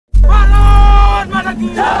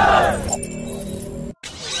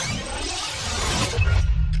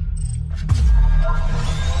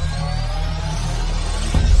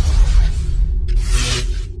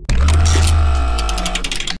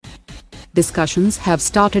Discussions have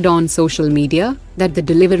started on social media that the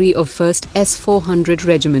delivery of first S-400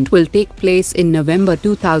 regiment will take place in November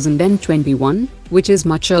 2021, which is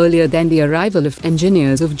much earlier than the arrival of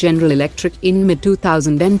engineers of General Electric in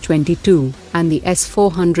mid-2022, and the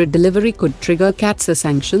S-400 delivery could trigger CAATSA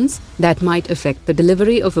sanctions that might affect the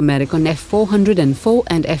delivery of American F-404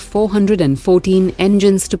 and F-414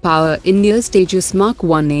 engines to power India's Tejas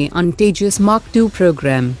Mark-1A and Tejas Mark-2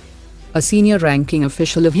 program. A senior-ranking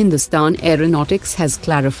official of Hindustan Aeronautics has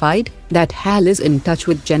clarified that HAL is in touch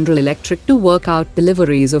with General Electric to work out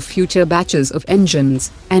deliveries of future batches of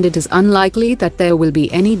engines, and it is unlikely that there will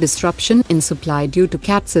be any disruption in supply due to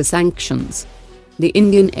CAATSA sanctions. The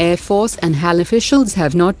Indian Air Force and HAL officials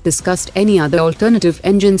have not discussed any other alternative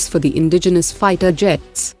engines for the indigenous fighter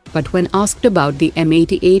jets, but when asked about the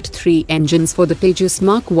M-88-3 engines for the Tejas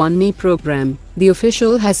Mark-1A program, the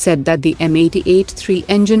official has said that the M-88-3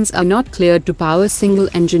 engines are not cleared to power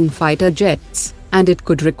single-engine fighter jets, and it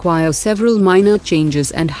could require several minor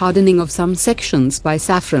changes and hardening of some sections by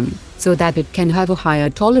Safran, so that it can have a higher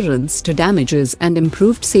tolerance to damages and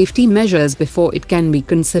improved safety measures before it can be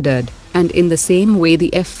considered. And in the same way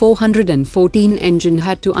the F-414 engine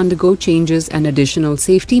had to undergo changes and additional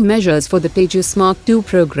safety measures for the Tejas Mark-2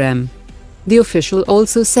 program. The official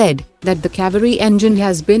also said that the Kaveri engine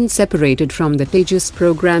has been separated from the Tejas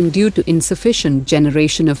program due to insufficient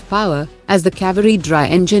generation of power, as the Kaveri dry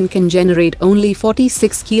engine can generate only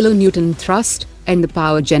 46 kN thrust, and the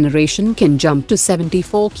power generation can jump to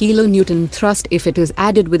 74 kN thrust if it is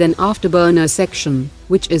added with an afterburner section,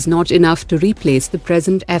 which is not enough to replace the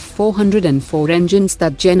present F-404 engines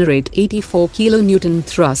that generate 84 kN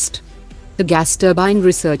thrust. The gas turbine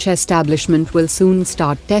research establishment will soon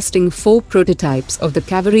start testing 4 prototypes of the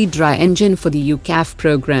Kaveri dry engine for the UCAV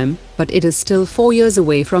program, but it is still 4 years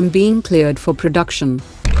away from being cleared for production.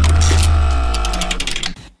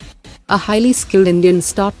 A highly skilled Indian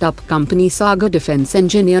startup company, Sagar Defence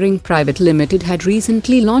Engineering Private Limited, had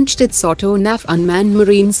recently launched its AutoNAV unmanned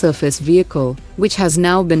marine surface vehicle, which has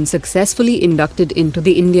now been successfully inducted into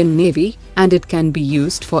the Indian Navy, and it can be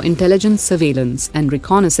used for intelligence surveillance and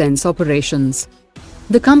reconnaissance operations.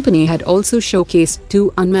 The company had also showcased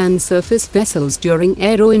 2 unmanned surface vessels during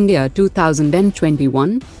Aero India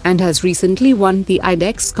 2021, and has recently won the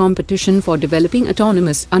IDEX competition for developing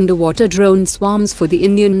autonomous underwater drone swarms for the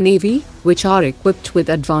Indian Navy, which are equipped with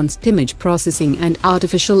advanced image processing and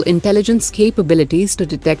artificial intelligence capabilities to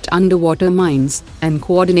detect underwater mines, and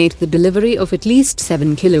coordinate the delivery of at least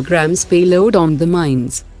 7 kg payload on the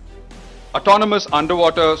mines. Autonomous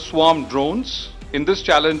underwater swarm drones. In this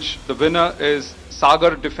challenge, the winner is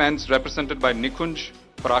Sagar Defence, represented by Nikunj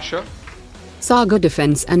Prasha. Sagar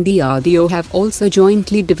Defence and DRDO have also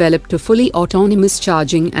jointly developed a fully autonomous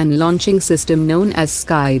charging and launching system known as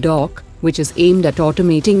Skydock, which is aimed at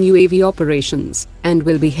automating UAV operations, and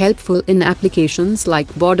will be helpful in applications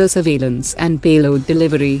like border surveillance and payload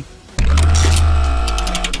delivery.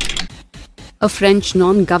 A French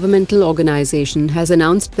non-governmental organization has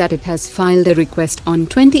announced that it has filed a request on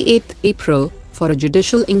 28 April for a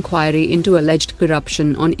judicial inquiry into alleged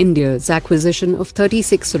corruption on India's acquisition of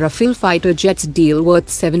 36 Rafale fighter jets deal worth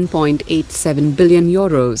 €7.87 billion.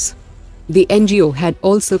 The NGO had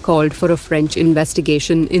also called for a French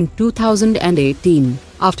investigation in 2018,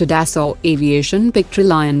 after Dassault Aviation picked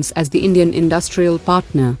Reliance as the Indian industrial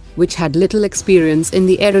partner, which had little experience in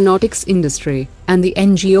the aeronautics industry, and the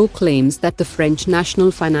NGO claims that the French National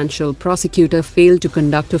Financial Prosecutor failed to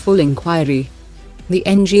conduct a full inquiry. The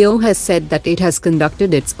NGO has said that it has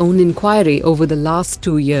conducted its own inquiry over the last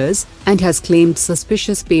 2 years, and has claimed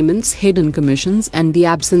suspicious payments, hidden commissions, and the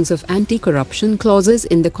absence of anti-corruption clauses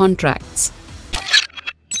in the contracts.